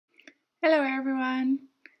Hello everyone!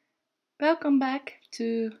 Welcome back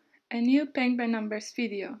to a new Paint by Numbers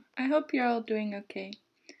video. I hope you're all doing okay.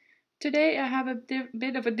 Today I have a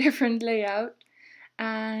bit of a different layout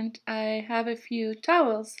and I have a few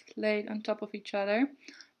towels laid on top of each other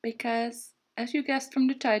because, as you guessed from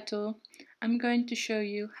the title, I'm going to show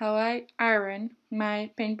you how I iron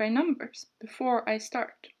my Paint by Numbers before I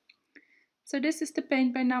start. So this is the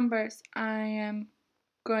Paint by Numbers I am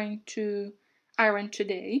going to iron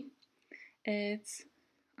today. It's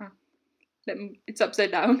upside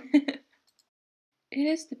down. It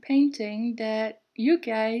is the painting that you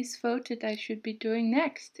guys voted I should be doing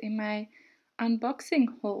next in my unboxing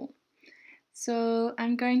haul. So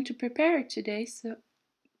I'm going to prepare it today so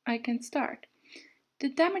I can start. The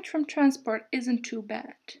damage from transport isn't too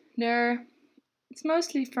bad. It's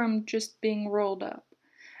mostly from just being rolled up.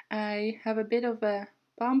 I have a bit of a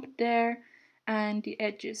bump there and the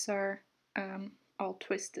edges are all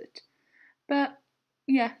twisted. But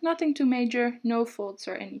yeah, nothing too major, no faults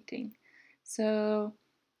or anything. So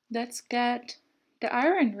let's get the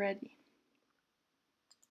iron ready.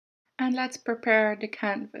 And let's prepare the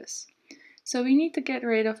canvas. So we need to get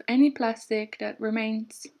rid of any plastic that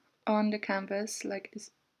remains on the canvas, like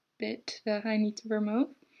this bit that I need to remove.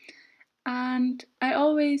 And I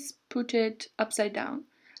always put it upside down.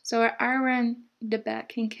 So I iron the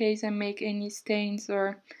back in case I make any stains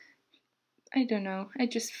or I don't know, I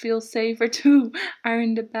just feel safer to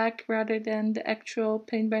iron the back rather than the actual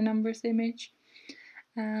Paint by Numbers image.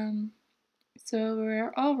 So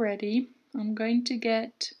we're all ready. I'm going to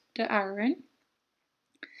get the iron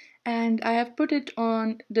and I have put it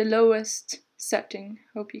on the lowest setting.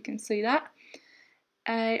 Hope you can see that.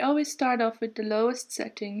 I always start off with the lowest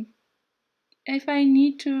setting. If I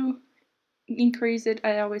need to increase it,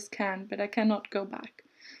 I always can, but I cannot go back.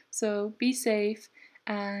 So be safe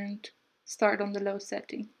and start on the low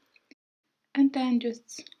setting. And then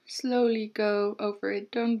just slowly go over it.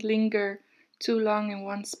 Don't linger too long in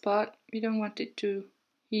one spot. We don't want it to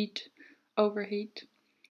overheat.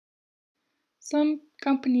 Some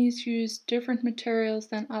companies use different materials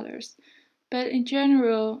than others, but in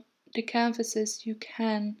general, the canvases you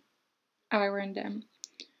can iron them.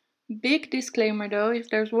 Big disclaimer though, if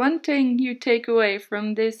there's one thing you take away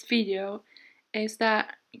from this video, is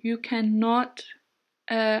that you cannot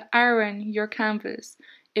iron your canvas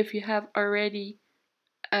if you have already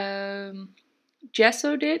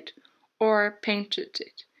gessoed it or painted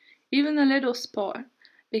it. Even a little spot,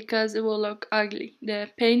 because it will look ugly. The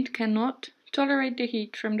paint cannot tolerate the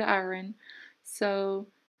heat from the iron. So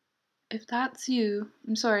if that's you,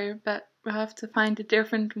 I'm sorry, but we have to find a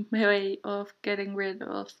different way of getting rid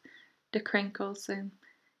of the crinkles in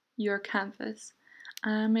your canvas.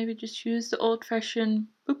 Maybe just use the old-fashioned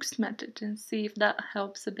books method and see if that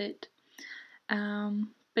helps a bit.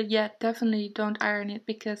 But yeah, definitely don't iron it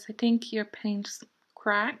because I think your paint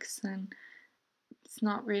cracks and it's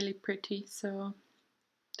not really pretty. So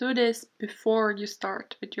do this before you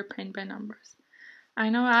start with your Paint by Numbers. I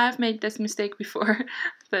know I've made this mistake before,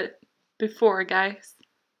 but before, guys,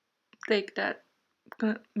 take that,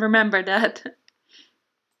 remember that.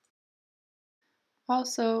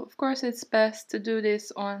 Also, of course, it's best to do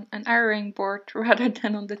this on an ironing board rather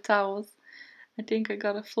than on the towels. I think I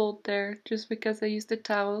got a fault there just because I used the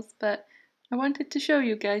towels, but I wanted to show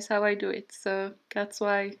you guys how I do it, so that's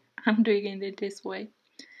why I'm doing it this way.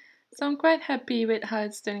 So I'm quite happy with how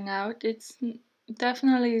it's turning out. It's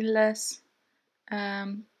definitely less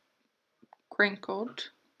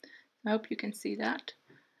crinkled. I hope you can see that.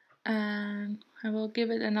 And I will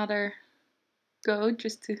give it another go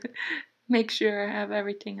just to make sure I have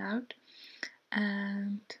everything out.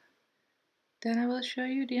 And then I will show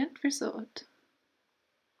you the end result.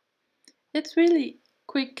 It's really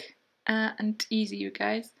quick and easy, you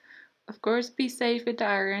guys. Of course, be safe with the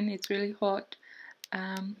iron, it's really hot.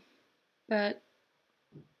 But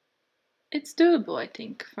it's doable, I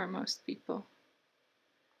think, for most people.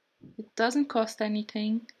 It doesn't cost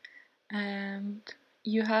anything, and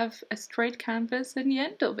you have a straight canvas at the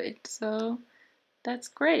end of it, so that's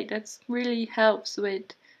great. That really helps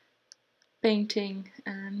with painting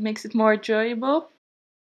and makes it more enjoyable.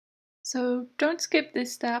 So don't skip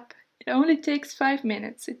this step. It only takes 5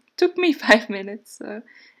 minutes. It took me 5 minutes, so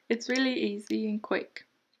it's really easy and quick.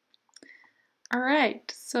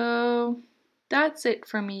 Alright, so that's it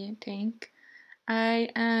for me, I think. I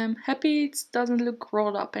am happy it doesn't look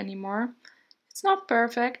rolled up anymore. It's not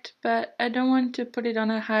perfect, but I don't want to put it on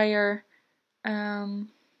a higher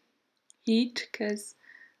heat because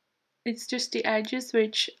it's just the edges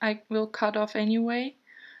which I will cut off anyway.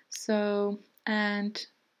 So, and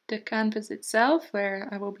the canvas itself where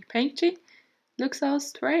I will be painting looks all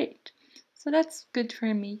straight. So that's good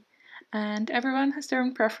for me. And everyone has their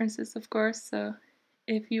own preferences, of course, so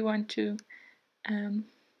if you want to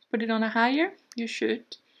put it on a higher, you should.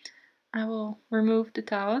 I will remove the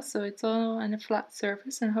towel so it's all on a flat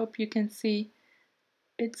surface and hope you can see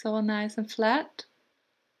it's all nice and flat.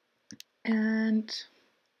 And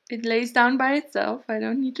it lays down by itself. I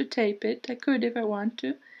don't need to tape it. I could if I want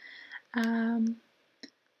to.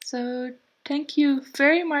 So thank you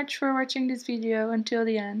very much for watching this video until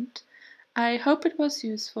the end. I hope it was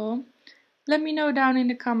useful. Let me know down in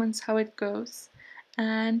the comments how it goes.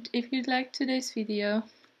 And if you liked today's video,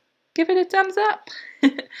 give it a thumbs up!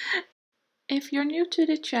 If you're new to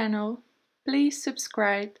the channel, please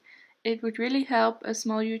subscribe. It would really help a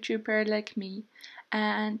small YouTuber like me.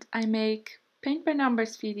 And I make paint by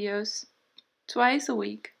numbers videos twice a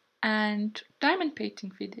week and diamond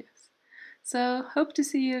painting videos. So hope to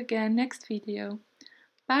see you again next video.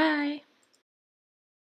 Bye!